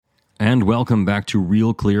and welcome back to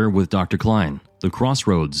Real Clear with Dr. Klein, the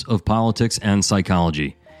crossroads of politics and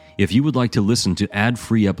psychology. If you would like to listen to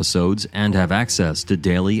ad-free episodes and have access to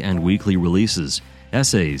daily and weekly releases,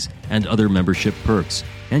 essays, and other membership perks,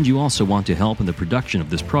 and you also want to help in the production of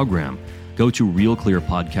this program, go to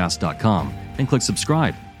realclearpodcast.com and click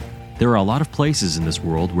subscribe. There are a lot of places in this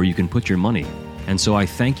world where you can put your money, and so I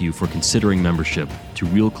thank you for considering membership to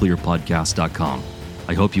realclearpodcast.com.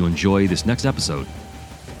 I hope you enjoy this next episode.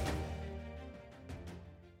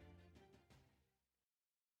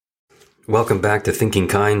 Welcome back to Thinking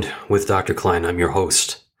Kind with Dr. Klein. I'm your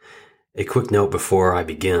host. A quick note before I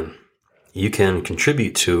begin. You can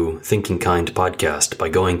contribute to Thinking Kind podcast by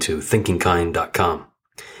going to thinkingkind.com,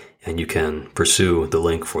 and you can pursue the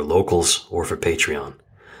link for Locals or for Patreon.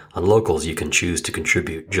 On Locals, you can choose to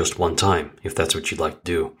contribute just one time, if that's what you'd like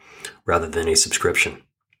to do, rather than a subscription.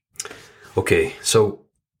 Okay, so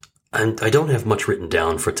I don't have much written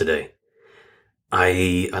down for today.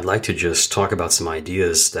 I'd like to just talk about some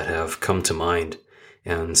ideas that have come to mind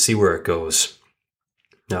and see where it goes.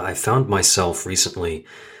 Now, I found myself recently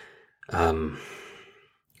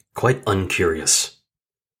quite uncurious,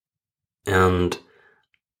 and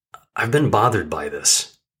I've been bothered by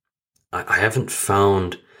this. I haven't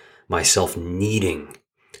found myself needing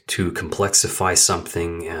to complexify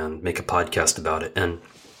something and make a podcast about it. And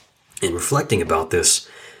in reflecting about this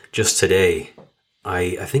just today,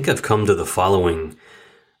 I think I've come to the following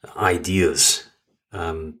ideas.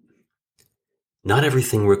 Not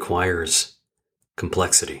everything requires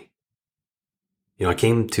complexity. I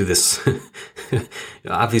came to this,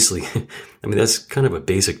 obviously, that's kind of a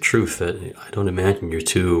basic truth that I don't imagine you're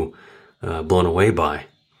too blown away by,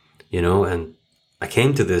 and I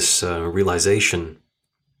came to this realization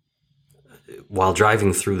while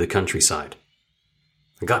driving through the countryside.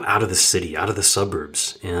 I got out of the city, out of the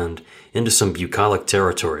suburbs, and into some bucolic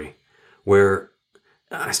territory where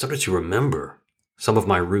I started to remember some of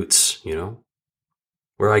my roots,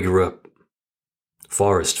 where I grew up.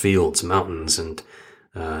 Forest, fields, mountains, and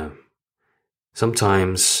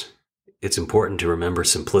sometimes it's important to remember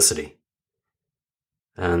simplicity.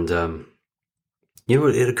 And,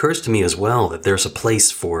 it occurs to me as well that there's a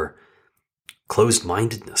place for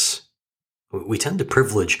closed-mindedness. We tend to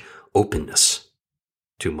privilege openness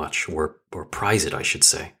too much, or prize it, I should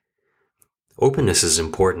say. Openness is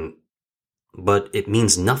important, but it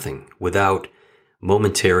means nothing without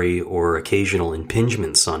momentary or occasional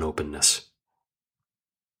impingements on openness.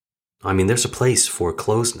 There's a place for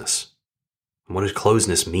closeness. What does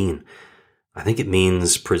closeness mean? I think it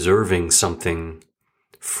means preserving something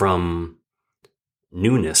from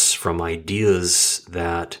newness, from ideas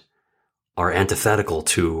that are antithetical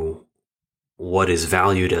to what is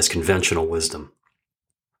valued as conventional wisdom.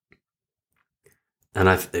 And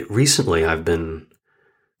recently I've been,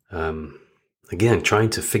 again, trying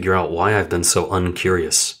to figure out why I've been so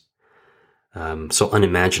uncurious, so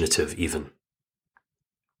unimaginative even.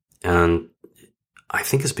 And I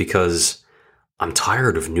think it's because I'm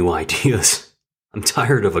tired of new ideas. I'm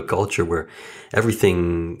tired of a culture where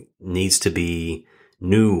everything needs to be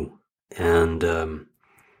new and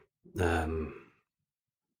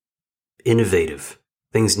innovative.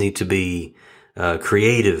 Things need to be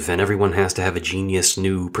creative, and everyone has to have a genius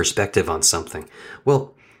new perspective on something.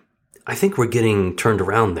 Well, I think we're getting turned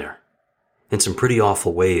around there in some pretty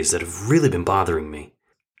awful ways that have really been bothering me.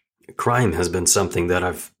 Crime has been something that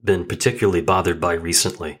I've been particularly bothered by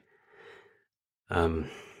recently. In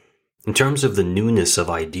terms of the newness of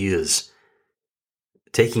ideas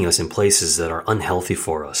taking us in places that are unhealthy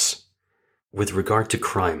for us, with regard to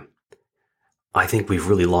crime, I think we've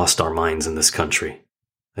really lost our minds in this country.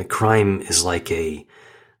 Crime is like a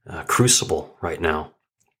crucible right now,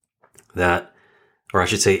 or I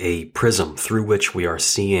should say a prism through which we are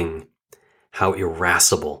seeing how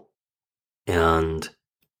irascible and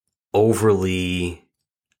overly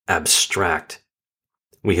abstract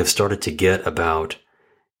we have started to get about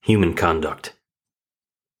human conduct.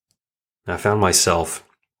 I found myself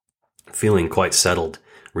feeling quite settled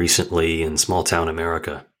recently in small-town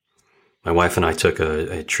America. My wife and I took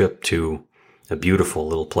a trip to a beautiful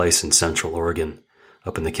little place in Central Oregon,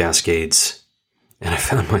 up in the Cascades, and I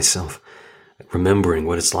found myself remembering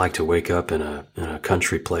what it's like to wake up in a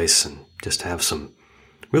country place and just have some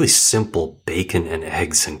really simple bacon and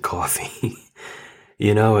eggs and coffee,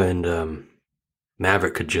 and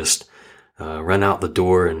Maverick could just run out the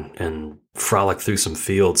door and frolic through some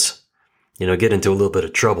fields, get into a little bit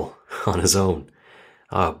of trouble on his own.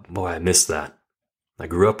 Oh, boy, I miss that. I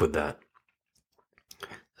grew up with that.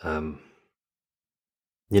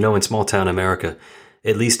 In small town America,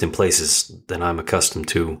 at least in places that I'm accustomed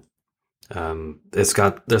to, There's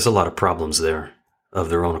a lot of problems there of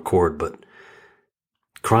their own accord, but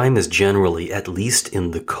crime is generally, at least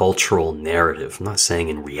in the cultural narrative, I'm not saying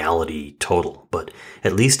in reality total, but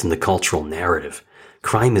at least in the cultural narrative,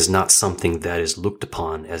 crime is not something that is looked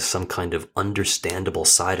upon as some kind of understandable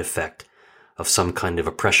side effect of some kind of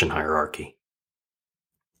oppression hierarchy.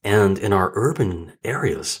 And in our urban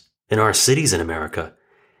areas, in our cities in America,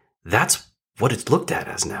 that's what it's looked at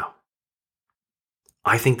as now.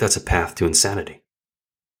 I think that's a path to insanity.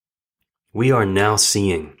 We are now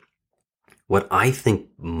seeing what I think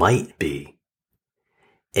might be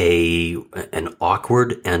an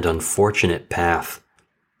awkward and unfortunate path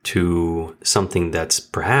to something that's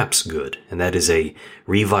perhaps good, and that is a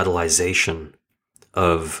revitalization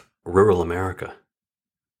of rural America.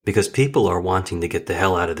 Because people are wanting to get the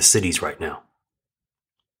hell out of the cities right now.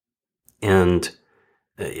 And,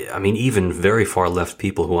 I mean, even very far left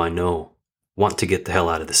people who I know want to get the hell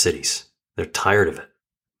out of the cities. They're tired of it.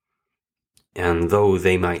 And though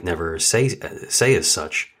they might never say as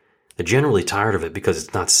such, they're generally tired of it because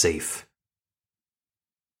it's not safe.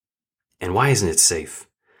 And why isn't it safe?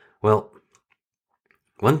 Well,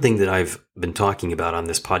 one thing that I've been talking about on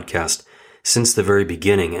this podcast since the very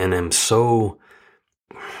beginning, and am so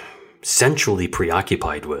centrally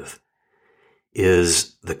preoccupied with,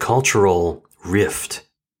 is the cultural rift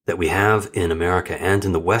that we have in America and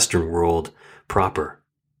in the Western world proper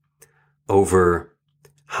over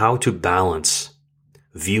how to balance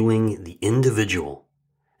viewing the individual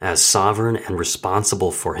as sovereign and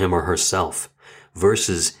responsible for him or herself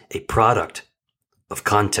versus a product of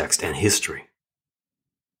context and history.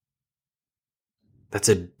 That's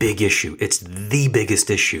a big issue. It's the biggest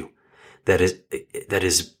issue that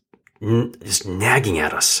is nagging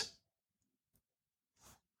at us.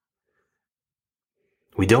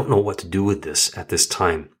 We don't know what to do with this at this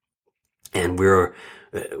time. And we're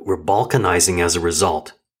balkanizing as a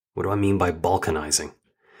result. What do I mean by balkanizing?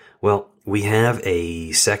 Well, we have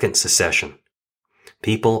a second secession.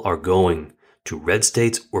 People are going to red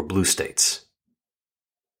states or blue states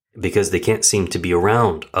because they can't seem to be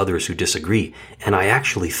around others who disagree. And I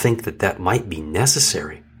actually think that that might be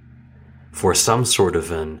necessary for some sort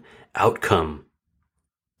of an outcome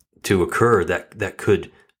to occur that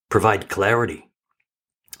could provide clarity.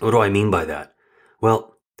 What do I mean by that?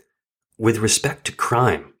 Well, with respect to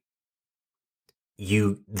crime,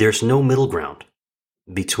 there's no middle ground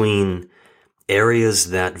between areas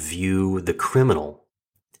that view the criminal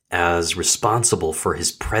as responsible for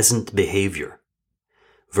his present behavior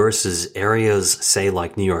versus areas, say,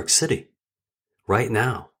 like New York City, right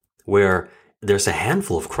now, where there's a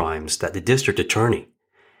handful of crimes that the district attorney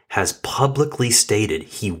has publicly stated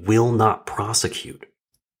he will not prosecute.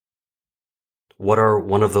 What are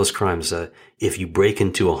one of those crimes? If you break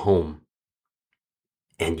into a home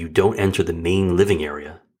and you don't enter the main living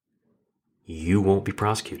area, you won't be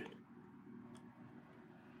prosecuted.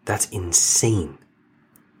 That's insane.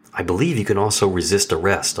 I believe you can also resist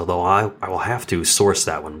arrest, although I will have to source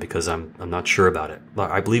that one because I'm not sure about it.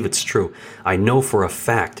 But I believe it's true. I know for a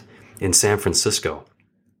fact in San Francisco,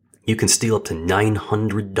 you can steal up to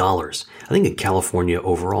 $900. I think in California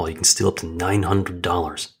overall, you can steal up to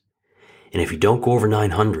 $900. And if you don't go over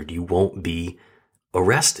 900, you won't be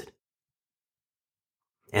arrested.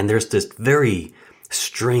 And there's this very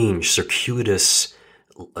strange, circuitous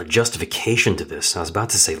justification to this. I was about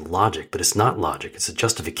to say logic, but it's not logic. It's a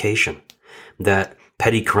justification that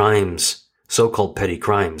petty crimes, so-called petty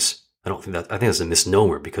crimes, I think that's a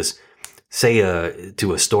misnomer because say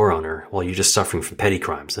to a store owner, well, you're just suffering from petty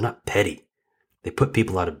crimes. They're not petty. They put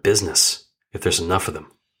people out of business if there's enough of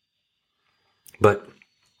them. But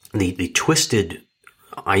the twisted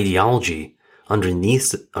ideology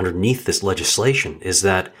underneath this legislation is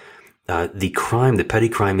that the petty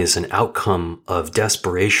crime is an outcome of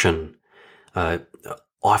desperation,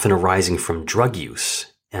 often arising from drug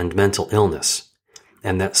use and mental illness.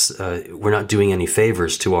 And that's, we're not doing any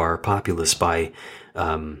favors to our populace by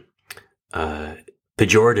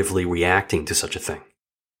pejoratively reacting to such a thing.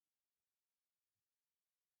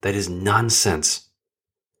 That is nonsense.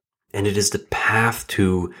 And it is the path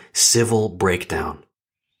to civil breakdown.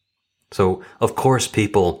 So, of course,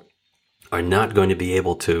 people are not going to be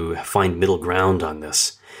able to find middle ground on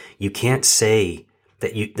this. You can't say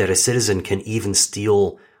that a citizen can even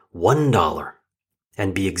steal $1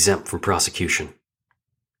 and be exempt from prosecution.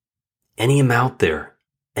 Any amount there,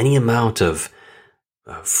 any amount of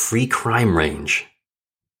free crime range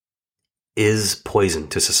is poison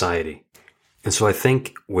to society. And so I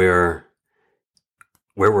think where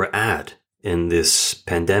we're at in this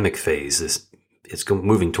pandemic phase, it's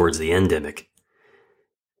moving towards the endemic.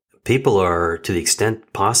 People are, to the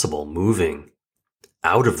extent possible, moving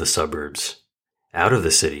out of the suburbs, out of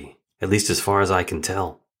the city, at least as far as I can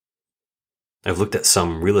tell. I've looked at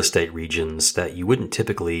some real estate regions that you wouldn't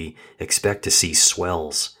typically expect to see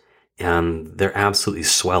swells, and they're absolutely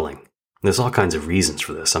swelling. There's all kinds of reasons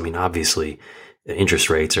for this. I mean, obviously,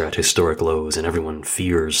 interest rates are at historic lows, and everyone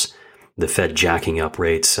fears the Fed jacking up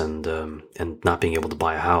rates and not being able to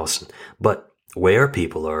buy a house. But where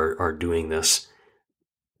people are doing this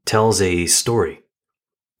tells a story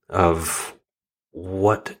of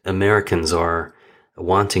what Americans are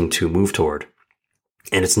wanting to move toward.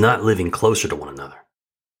 And it's not living closer to one another.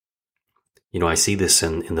 You know, I see this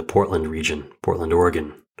in the Portland region, Portland,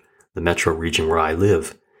 Oregon, the metro region where I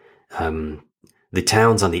live. The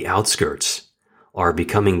towns on the outskirts are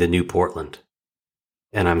becoming the new Portland.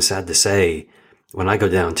 And I'm sad to say, when I go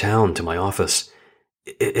downtown to my office,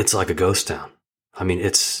 it's like a ghost town. I mean,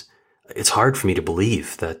 it's hard for me to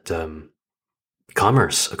believe that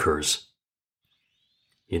commerce occurs.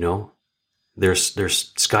 You know,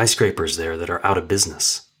 there's skyscrapers there that are out of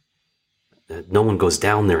business. No one goes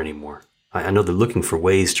down there anymore. I know they're looking for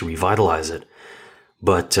ways to revitalize it,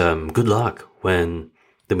 but good luck when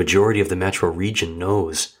the majority of the metro region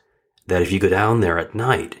knows that if you go down there at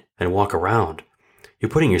night and walk around, you're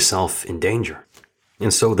putting yourself in danger.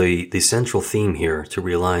 And so the central theme here to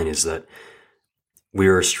realign is that we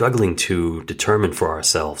are struggling to determine for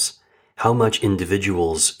ourselves how much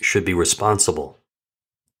individuals should be responsible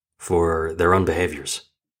for their own behaviors.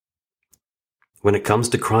 When it comes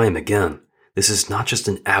to crime, again, this is not just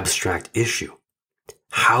an abstract issue.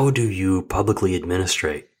 How do you publicly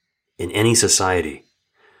administrate in any society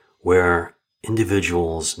where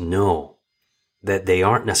individuals know that they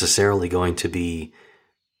aren't necessarily going to be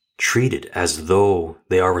treated as though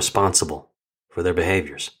they are responsible for their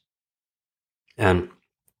behaviors? And,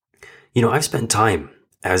 you know, I've spent time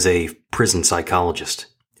as a prison psychologist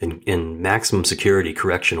in maximum security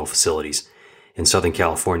correctional facilities in Southern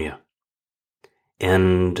California.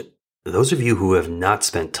 And those of you who have not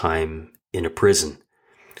spent time in a prison,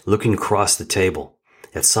 looking across the table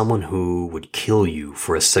at someone who would kill you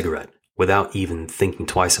for a cigarette without even thinking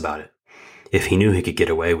twice about it, if he knew he could get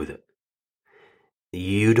away with it,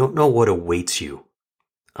 you don't know what awaits you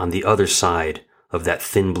on the other side of that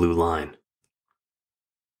thin blue line.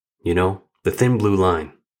 You know, the thin blue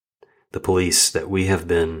line, the police that we have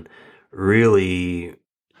been really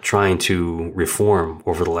trying to reform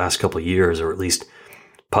over the last couple of years, or at least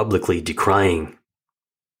publicly decrying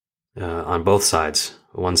on both sides.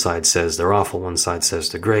 One side says they're awful, one side says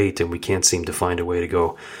they're great, and we can't seem to find a way to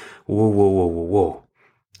go, whoa, whoa, whoa, whoa, whoa.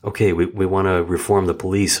 Okay, we want to reform the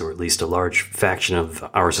police, or at least a large faction of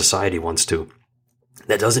our society wants to.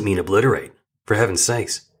 That doesn't mean obliterate, for heaven's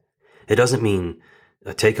sakes. It doesn't mean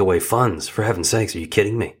take away funds, for heaven's sakes. Are you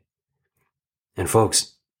kidding me? And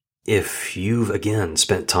folks, if you've again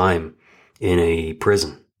spent time in a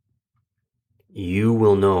prison, you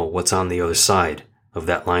will know what's on the other side of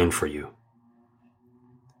that line for you.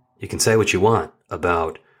 You can say what you want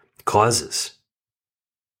about causes,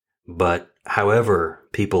 but however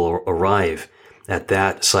people arrive at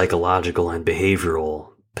that psychological and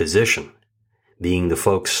behavioral position, being the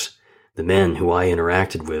folks, the men who I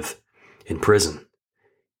interacted with in prison,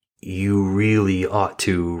 you really ought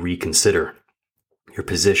to reconsider your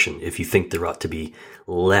position if you think there ought to be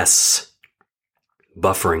less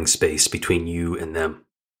buffering space between you and them.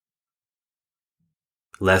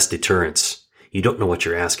 Less deterrence. You don't know what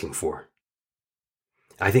you're asking for.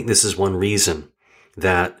 I think this is one reason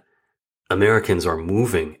that Americans are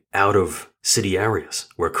moving out of city areas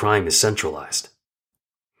where crime is centralized.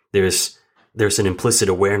 There's an implicit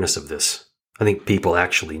awareness of this. I think people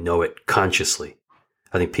actually know it consciously.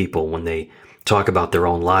 I think people, when they talk about their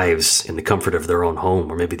own lives in the comfort of their own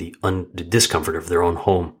home, or maybe the discomfort of their own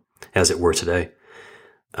home, as it were today,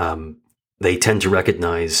 they tend to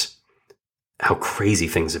recognize how crazy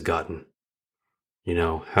things have gotten. You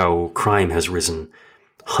know, how crime has risen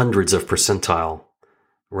hundreds of percentile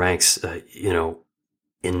ranks,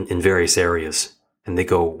 in various areas. And they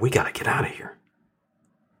go, we got to get out of here.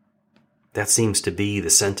 That seems to be the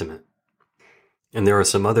sentiment. And there are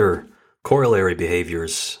some other corollary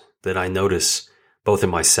behaviors that I notice both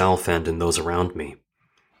in myself and in those around me.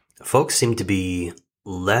 Folks seem to be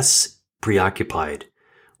less preoccupied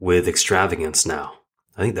with extravagance now.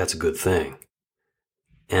 I think that's a good thing.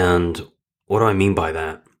 And what do I mean by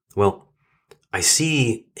that? Well, I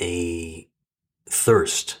see a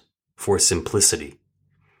thirst for simplicity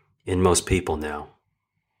in most people now.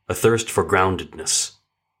 A thirst for groundedness,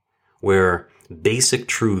 where basic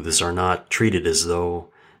truths are not treated as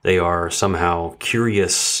though they are somehow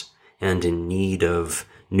curious and in need of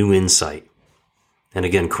new insight. And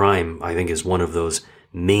again, crime, I think, is one of those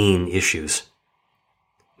main issues.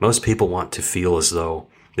 Most people want to feel as though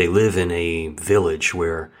they live in a village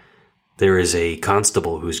where there is a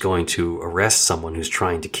constable who's going to arrest someone who's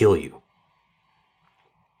trying to kill you.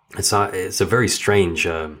 It's a very strange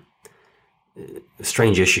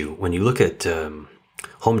issue. When you look at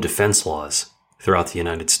home defense laws throughout the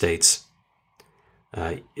United States,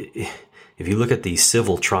 if you look at the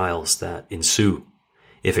civil trials that ensue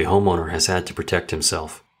if a homeowner has had to protect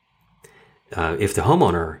himself, if the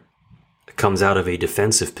homeowner comes out of a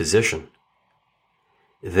defensive position,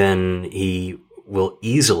 then he will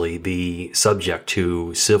easily be subject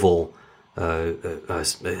to civil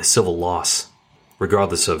loss,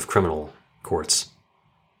 regardless of criminal courts,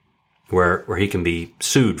 where he can be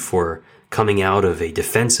sued for coming out of a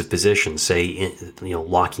defensive position, say,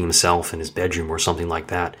 locking himself in his bedroom or something like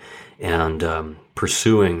that, and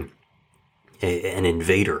pursuing an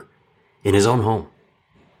invader in his own home.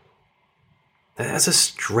 That's a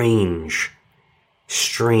strange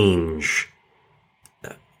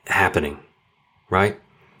happening, right?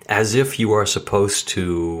 As if you are supposed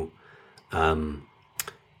to,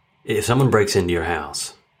 if someone breaks into your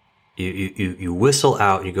house, you whistle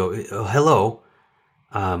out and you go, "Oh, hello,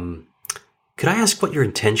 could I ask what your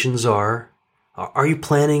intentions are? Are you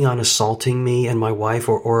planning on assaulting me and my wife,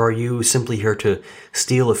 or are you simply here to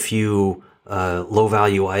steal a few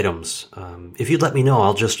low-value items? If you'd let me know,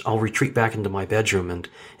 I'll retreat back into my bedroom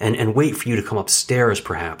and wait for you to come upstairs,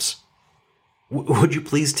 perhaps. Would you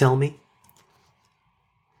please tell me?"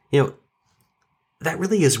 That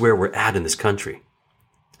really is where we're at in this country.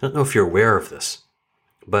 I don't know if you're aware of this,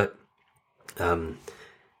 but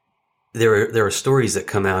there are stories that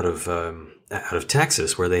come out of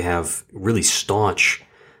Texas where they have really staunch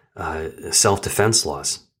self-defense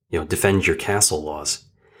laws, defend your castle laws,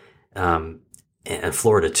 and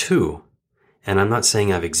Florida too. And I'm not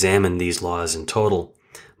saying I've examined these laws in total,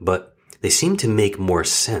 but they seem to make more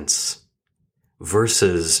sense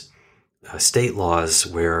versus state laws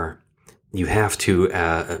where you have to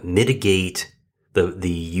mitigate the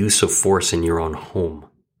use of force in your own home.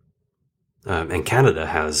 And Canada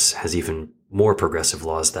has even more progressive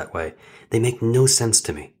laws that way. They make no sense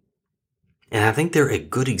to me. And I think they're a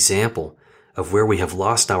good example of where we have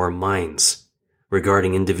lost our minds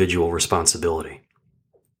regarding individual responsibility.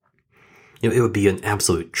 It would be an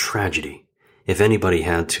absolute tragedy if anybody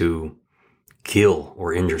had to kill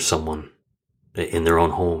or injure someone in their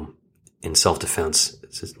own home in self-defense.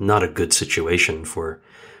 It's not a good situation for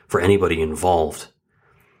anybody involved.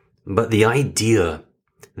 But the idea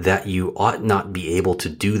that you ought not be able to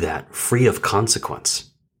do that free of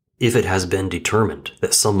consequence if it has been determined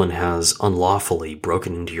that someone has unlawfully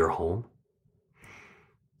broken into your home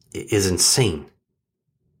is insane.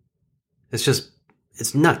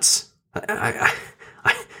 It's nuts.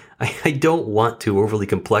 I don't want to overly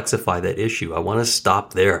complexify that issue. I want to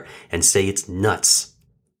stop there and say it's nuts.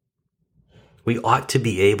 We ought to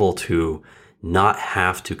be able to not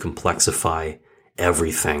have to complexify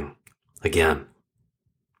everything again.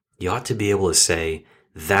 You ought to be able to say,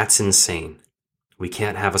 that's insane. We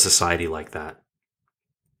can't have a society like that.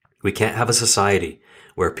 We can't have a society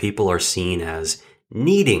where people are seen as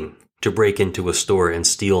needing to break into a store and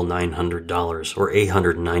steal $900 or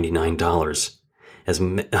 $899 as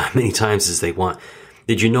many times as they want.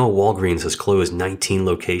 Did you know Walgreens has closed 19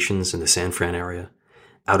 locations in the San Fran area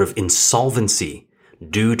out of insolvency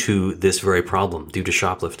due to this very problem, due to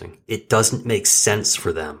shoplifting? It doesn't make sense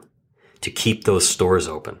for them to keep those stores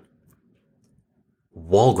open.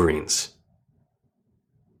 Walgreens.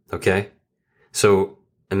 Okay? So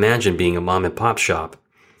imagine being a mom and pop shop,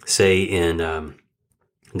 say in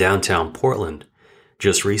downtown Portland.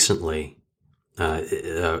 Just recently,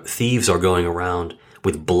 thieves are going around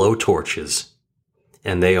with blowtorches,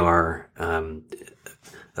 and they are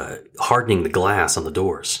hardening the glass on the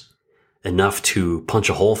doors enough to punch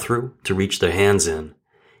a hole through to reach their hands in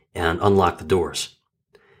and unlock the doors.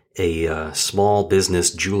 A small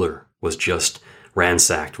business jeweler was just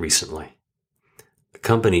ransacked recently.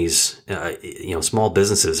 Companies, small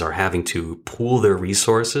businesses are having to pool their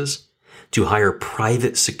resources to hire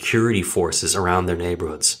private security forces around their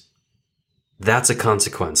neighborhoods. That's a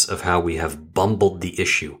consequence of how we have bumbled the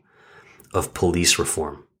issue of police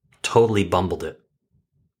reform. Totally bumbled it.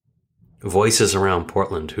 Voices around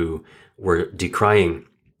Portland who were decrying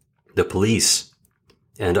the police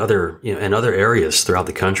and other areas throughout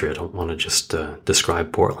the country. I don't want to just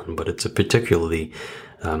describe Portland, but it's a particularly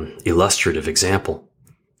illustrative example.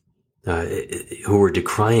 Who were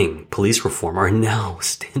decrying police reform are now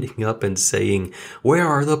standing up and saying, "Where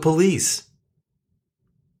are the police?"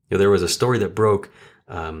 There was a story that broke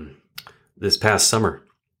this past summer,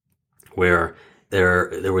 where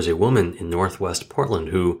there was a woman in Northwest Portland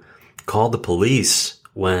who called the police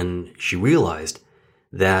when she realized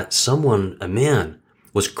that a man,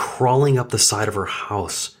 was crawling up the side of her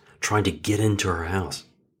house trying to get into her house.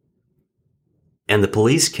 And the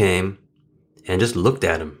police came and just looked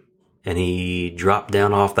at him, and he dropped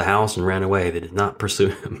down off the house and ran away. They did not pursue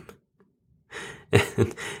him.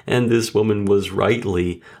 And this woman was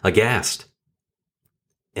rightly aghast.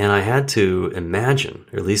 And I had to imagine,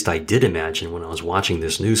 or at least I did imagine when I was watching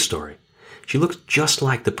this news story, she looks just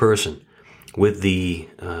like the person with the,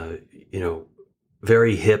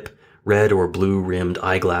 very hip red or blue rimmed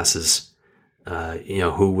eyeglasses,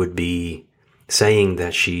 who would be saying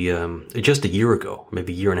that she, just a year ago,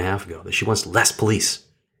 maybe a year and a half ago, that she wants less police.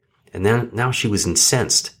 And then now she was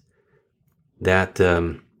incensed that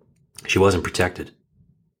she wasn't protected.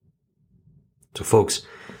 So folks,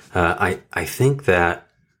 I think that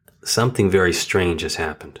something very strange has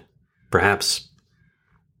happened. Perhaps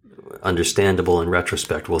understandable in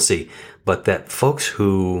retrospect, we'll see. But that folks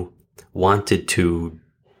who wanted to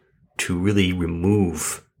really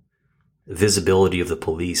remove visibility of the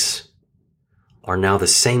police are now the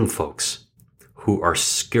same folks who are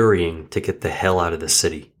scurrying to get the hell out of the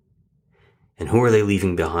city. And who are they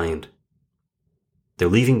leaving behind? They're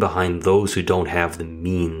leaving behind those who don't have the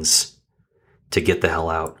means to get the hell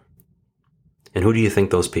out. And who do you think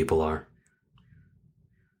those people are?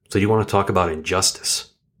 So do you want to talk about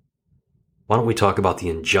injustice? Why don't we talk about the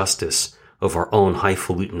injustice of our own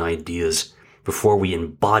highfalutin ideas before we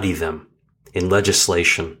embody them in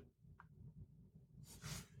legislation?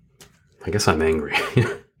 I guess I'm angry.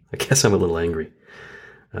 I guess I'm a little angry.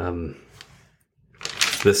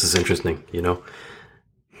 This is interesting,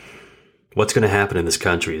 What's going to happen in this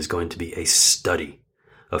country is going to be a study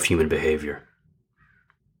of human behavior.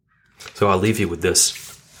 So I'll leave you with this.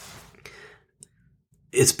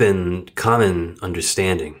 It's been common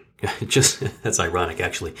understanding. That's ironic,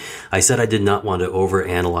 actually. I said I did not want to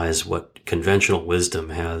overanalyze what conventional wisdom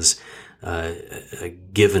has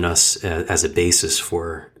given us as a basis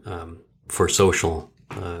for social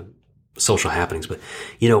happenings. But,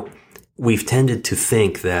 we've tended to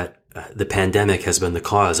think that the pandemic has been the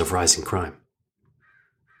cause of rising crime.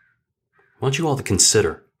 I want you all to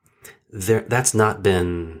consider that's not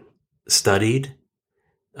been studied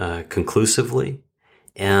conclusively,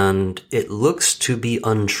 and it looks to be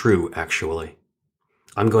untrue, actually.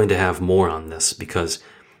 I'm going to have more on this because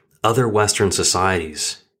other Western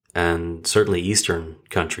societies, and certainly Eastern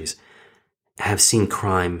countries, have seen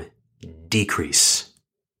crime decrease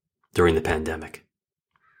during the pandemic.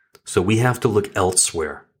 So we have to look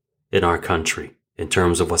elsewhere in our country in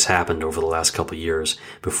terms of what's happened over the last couple of years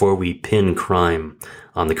before we pin crime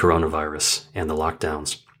on the coronavirus and the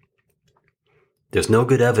lockdowns. There's no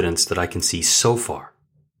good evidence that I can see so far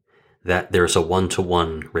that there's a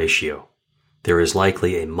 1-to-1 ratio. There is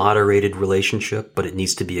likely a moderated relationship, but it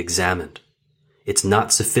needs to be examined. It's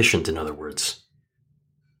not sufficient, in other words.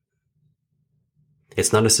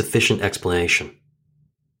 It's not a sufficient explanation.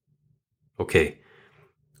 Okay,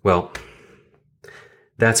 well,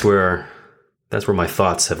 that's where my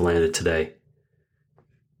thoughts have landed today.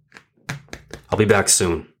 I'll be back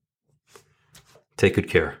soon. Take good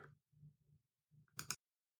care.